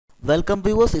Welcome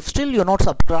viewers, if still you're not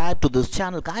subscribed to this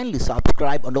channel, kindly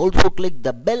subscribe and also click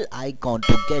the bell icon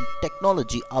to get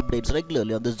technology updates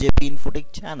regularly on this JP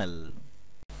Infotech channel.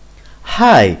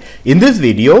 Hi, in this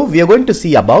video we are going to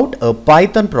see about a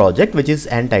Python project which is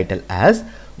entitled as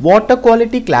Water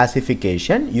Quality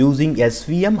Classification using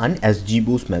SVM and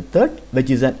XGBoost method, which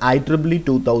is an IEEE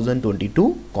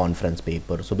 2022 conference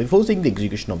paper. So before seeing the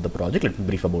execution of the project, let me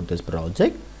brief about this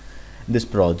project. This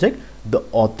project, the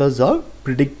authors are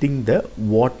predicting the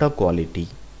water quality.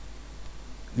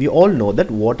 We all know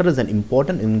that water is an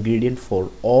important ingredient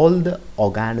for all the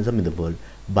organisms in the world,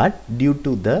 but due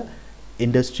to the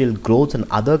industrial growth and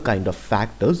other kind of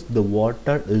factors, the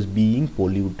water is being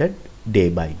polluted day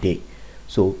by day.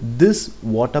 So this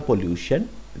water pollution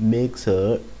makes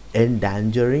a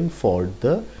endangering for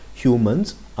the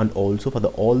humans and also for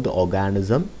all the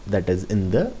organism that is in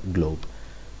the globe.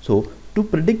 So to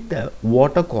predict the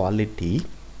water quality,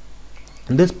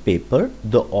 in this paper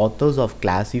the authors have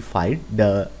classified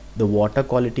the water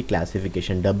quality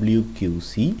classification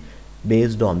WQC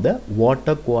based on the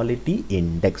water quality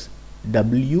index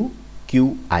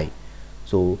WQI.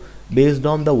 So based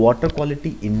on the water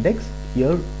quality index,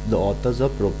 here the authors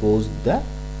have proposed the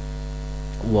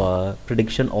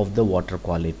prediction of the water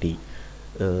quality.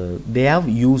 They have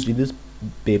used in this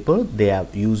paper, they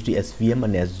have used the SVM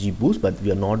and XGBoost, but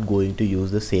we are not going to use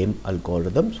the same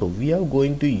algorithm. So we are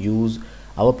going to use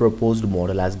our proposed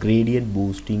model as gradient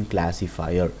boosting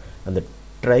classifier, and the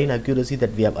train accuracy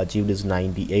that we have achieved is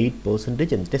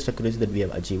 98% and test accuracy that we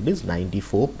have achieved is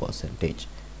 94%.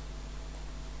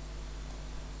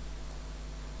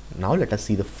 Now let us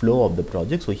see the flow of the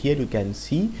project. So here you can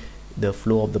see the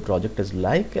flow of the project is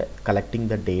like collecting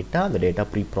the data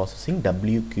pre-processing,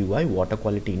 WQI water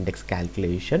quality index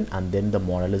calculation, and then the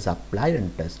model is applied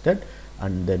and tested,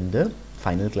 and then the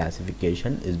final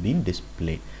classification is being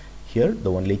displayed. Here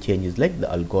the only change is like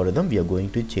the algorithm, we are going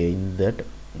to change that,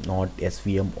 not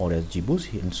SVM or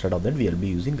XGBoost. Instead of that we will be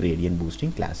using gradient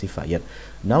boosting classifier.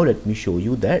 Now let me show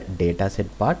you the dataset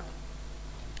part.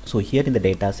 So here in the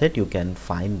dataset you can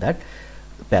find that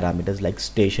parameters like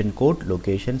station code,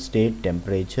 location, state,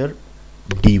 temperature,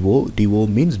 DO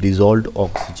means dissolved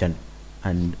oxygen,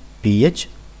 and pH,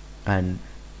 and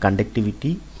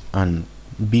conductivity, and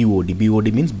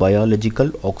BOD means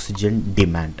biological oxygen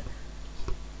demand.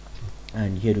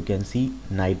 And here you can see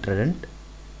nitrate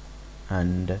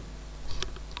and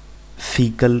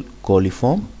fecal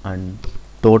coliform and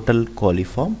total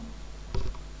coliform,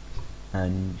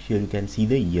 and here you can see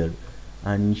the year.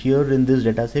 And here in this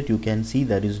data set you can see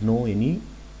there is no any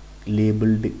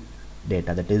labeled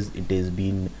data, that is it is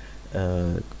been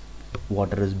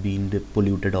water has been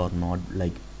polluted or not,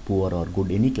 like poor or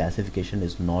good, any classification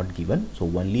is not given. So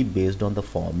only based on the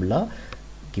formula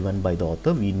given by the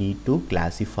author we need to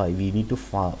classify, we need to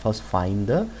first find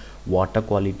the water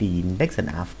quality index, and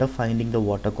after finding the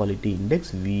water quality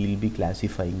index we will be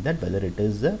classifying that whether it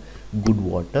is a good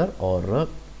water or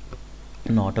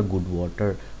not a good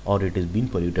water, or it is being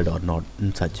polluted or not,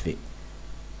 in such way.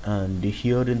 And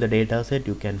here in the data set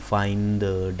you can find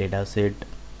the data set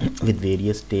with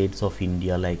various states of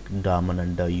India like Daman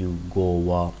and Diu,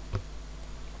 Goa,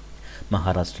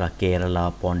 Maharashtra,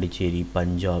 Kerala, Pondicherry,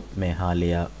 Punjab,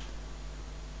 Meghalaya,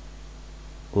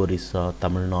 Orissa,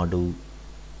 Tamil Nadu,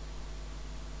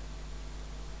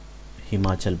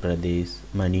 Himachal Pradesh,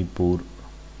 Manipur,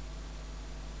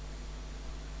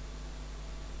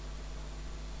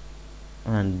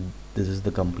 and this is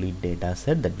the complete data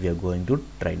set that we are going to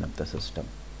train up the system.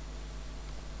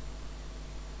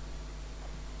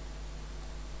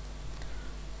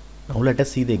 Now let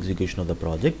us see the execution of the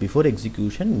project. Before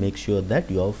execution, make sure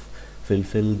that you have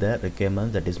fulfilled the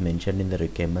requirements that is mentioned in the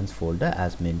requirements folder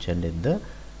as mentioned in the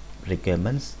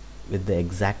requirements with the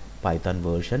exact Python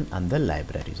version and the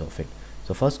libraries of it.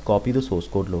 So first copy the source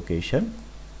code location,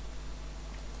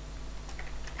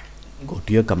 go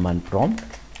to your command prompt.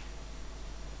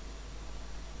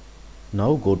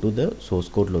 Now go to the source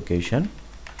code location,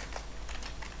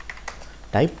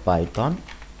 type python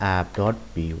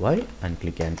app.py and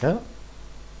click enter.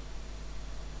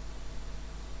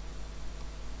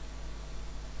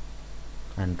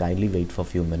 And kindly wait for a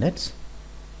few minutes.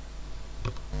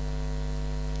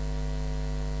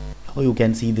 Now you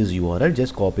can see this URL,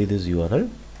 just copy this URL,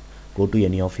 go to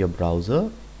any of your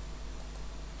browser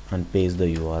and paste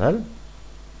the URL.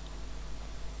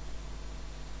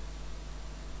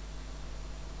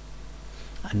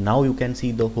 And now you can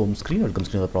see the home screen. Welcome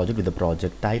to the project with the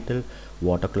project title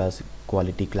water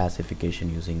quality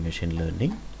classification using machine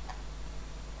learning.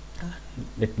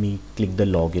 Let me click the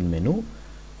login menu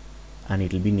and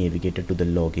it will be navigated to the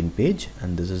login page,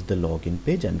 and this is the login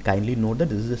page. And kindly note that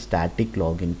this is a static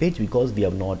login page because we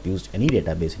have not used any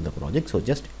database in the project. So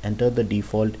just enter the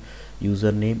default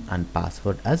username and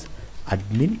password as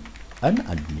admin and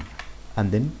admin,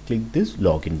 and then click this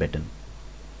login button.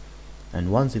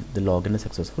 And once if the login is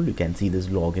successful, you can see this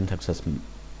login success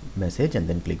message, and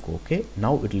then click OK.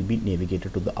 Now it will be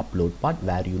navigated to the upload part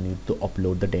where you need to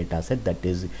upload the dataset that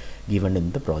is given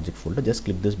in the project folder. Just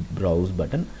click this browse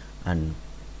button, and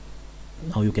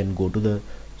now you can go to the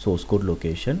source code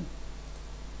location,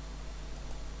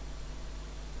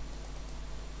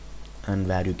 and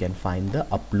where you can find the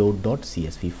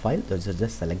upload.csv file. So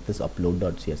just select this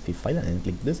upload.csv file and then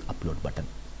click this upload button.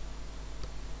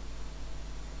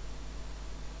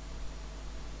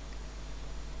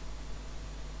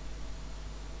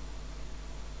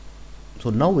 So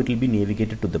now it will be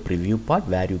navigated to the preview part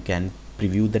where you can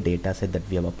preview the dataset that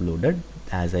we have uploaded.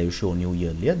 As I have shown you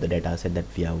earlier, the dataset that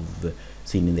we have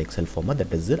seen in the Excel format,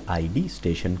 that is the ID,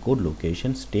 station code,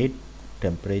 location, state,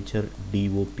 temperature,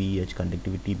 DO, pH,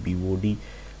 conductivity, BOD,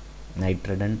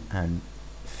 nitrogen, and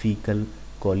fecal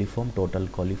coliform, total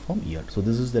coliform, year. So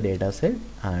this is the dataset,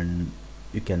 and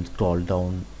you can scroll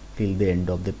down till the end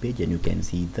of the page and you can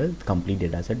see the complete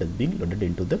dataset is being loaded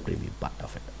into the preview part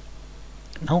of it.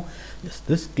 Now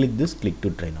just click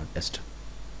to train or test.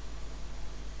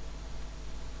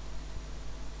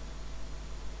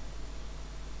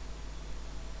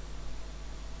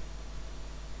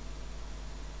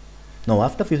 Now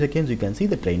after a few seconds you can see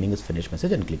the training is finished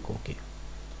message, and click OK.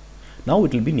 Now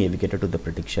it will be navigated to the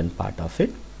prediction part of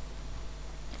it,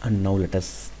 and now let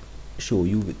us show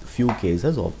you with few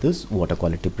cases of this water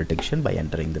quality prediction by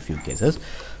entering the few cases.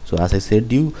 So as I said,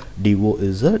 DO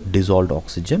is a dissolved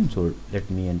oxygen, so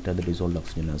let me enter the dissolved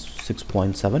oxygen as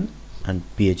 6.7, and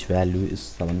pH value is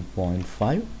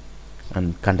 7.5,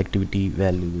 and conductivity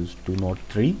value is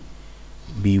 203.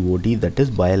 BOD, that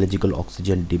is biological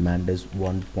oxygen demand, is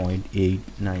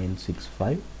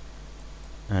 1.8965,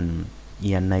 and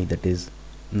NI, that is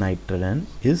nitrogen,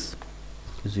 is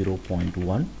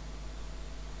 0.1.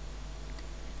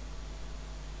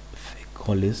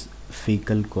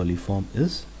 Fecal coliform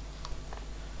is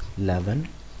 11,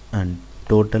 and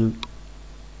total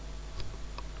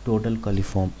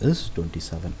coliform is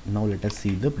 27. Now let us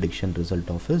see the prediction result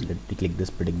of this. Let me click this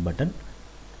predict button,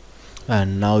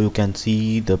 and now you can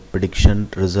see the prediction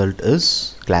result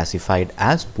is classified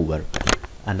as poor.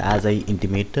 And as I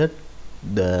intimated,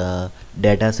 the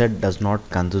dataset does not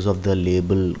consist of the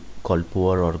label called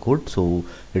poor or good, so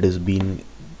it is being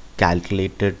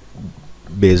calculated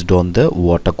based on the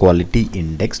water quality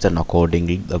index, and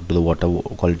accordingly to the water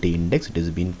quality index it is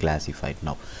being classified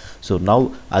now. So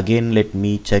now again let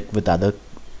me check with other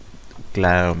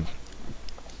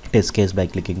test case by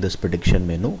clicking this prediction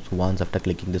menu. So once after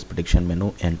clicking this prediction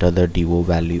menu, enter the DO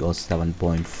value of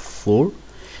 7.4,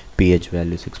 pH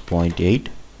value 6.8,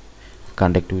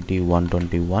 conductivity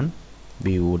 121,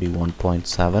 BOD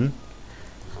 1.7,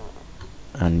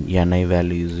 and NI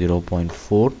value is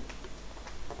 0.4,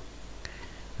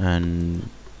 and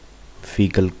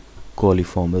fecal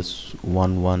coliform is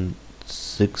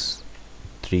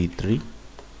 11633,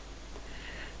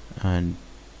 and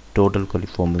total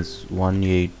coliform is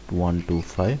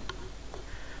 18125.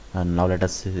 And now let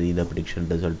us see the prediction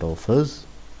result of us,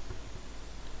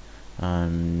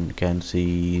 and you can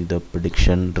see the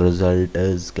prediction result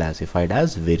is classified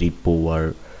as very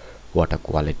poor water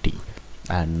quality.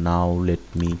 And now let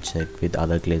me check with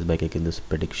other case by clicking this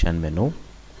prediction menu,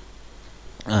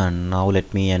 and now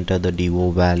let me enter the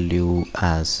DO value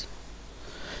as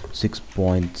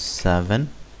 6.7,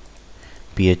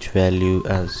 pH value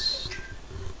as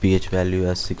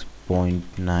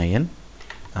 6.9,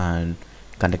 and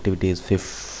conductivity is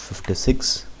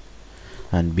 56,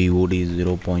 and BOD is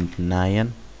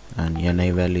 0.9, and NI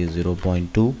value is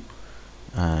 0.2,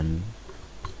 and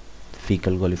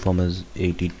fecal coliform is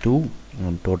 82,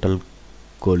 and total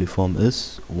coliform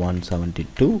is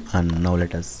 172. And now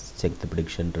let us check the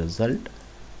prediction result,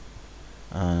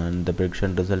 and the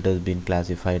prediction result has been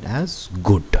classified as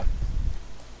good.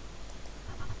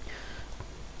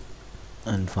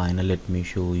 And finally let me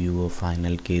show you a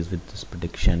final case with this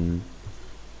prediction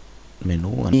menu.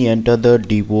 And we enter the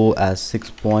DO as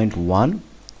 6.1,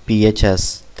 pH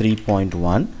as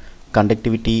 3.1,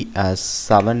 conductivity as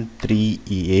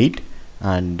 738,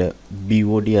 and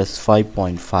BOD as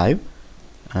 5.5,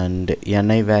 and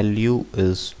NI value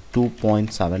is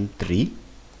 2.73,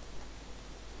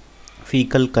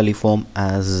 fecal coliform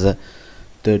as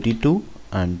 32,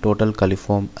 and total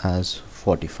coliform as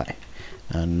 45.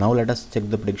 And now let us check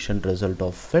the prediction result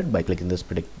of it by clicking this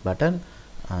predict button,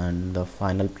 and the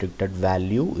final predicted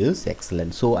value is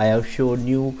excellent. So I have shown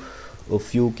you a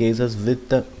few cases with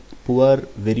the poor,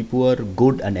 very poor,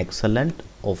 good and excellent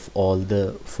of all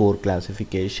the 4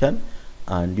 classification,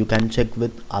 and you can check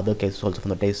with other cases also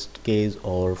from the test case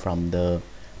or from the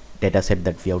data set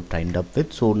that we have trained up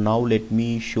with. So now let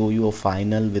me show you a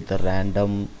final with a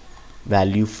random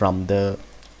value from the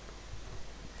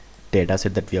data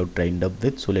set that we have trained up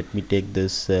with. So let me take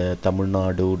this Tamil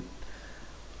Nadu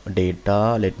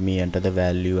data. Let me enter the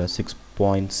value as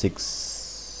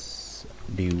 6.6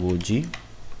 DOG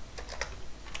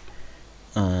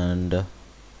and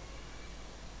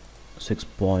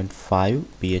 6.5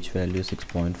 pH value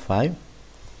 6.5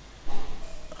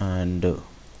 and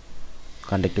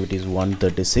conductivity is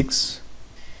 136.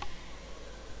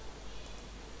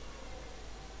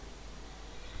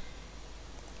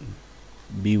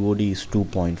 BOD is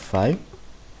 2.5,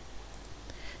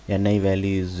 NI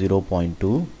value is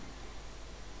 0.2,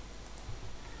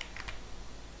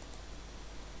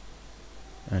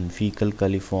 and fecal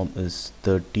coliform is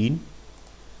 13,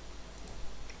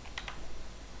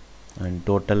 and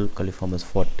total coliform is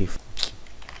 40,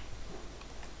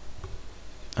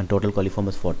 and total coliform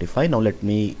is 45. Now let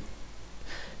me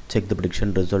check the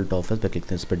prediction result of it by clicking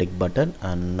this predict button,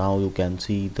 and now you can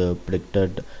see the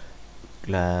predicted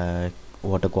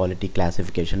water quality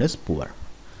classification is poor.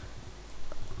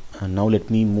 And now let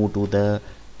me move to the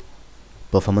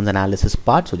performance analysis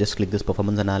part. So just click this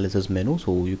performance analysis menu,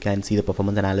 so you can see the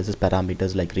performance analysis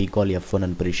parameters like recall, F1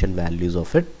 and precision values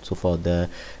of it. So for the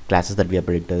classes that we have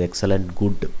predicted, excellent,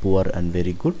 good, poor and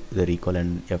very good, the recall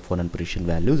and F1 and precision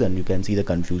values, and you can see the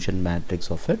confusion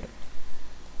matrix of it.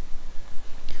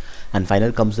 And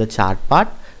final comes the chart part,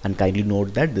 and kindly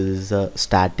note that this is a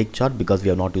static chart because we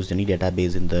have not used any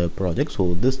database in the project.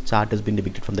 So this chart has been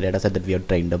depicted from the dataset that we have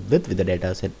trained up with the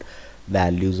dataset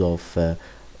values of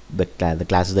the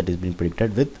classes that is being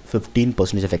predicted with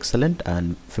 15% of excellent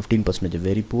and 15% of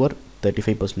very poor,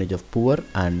 35% of poor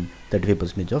and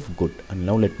 35% of good. And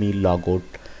now let me log out,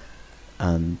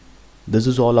 and this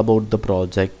is all about the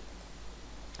project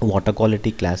water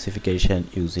quality classification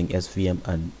using SVM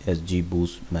and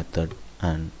XGBoost method.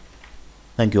 And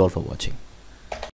thank you all for watching.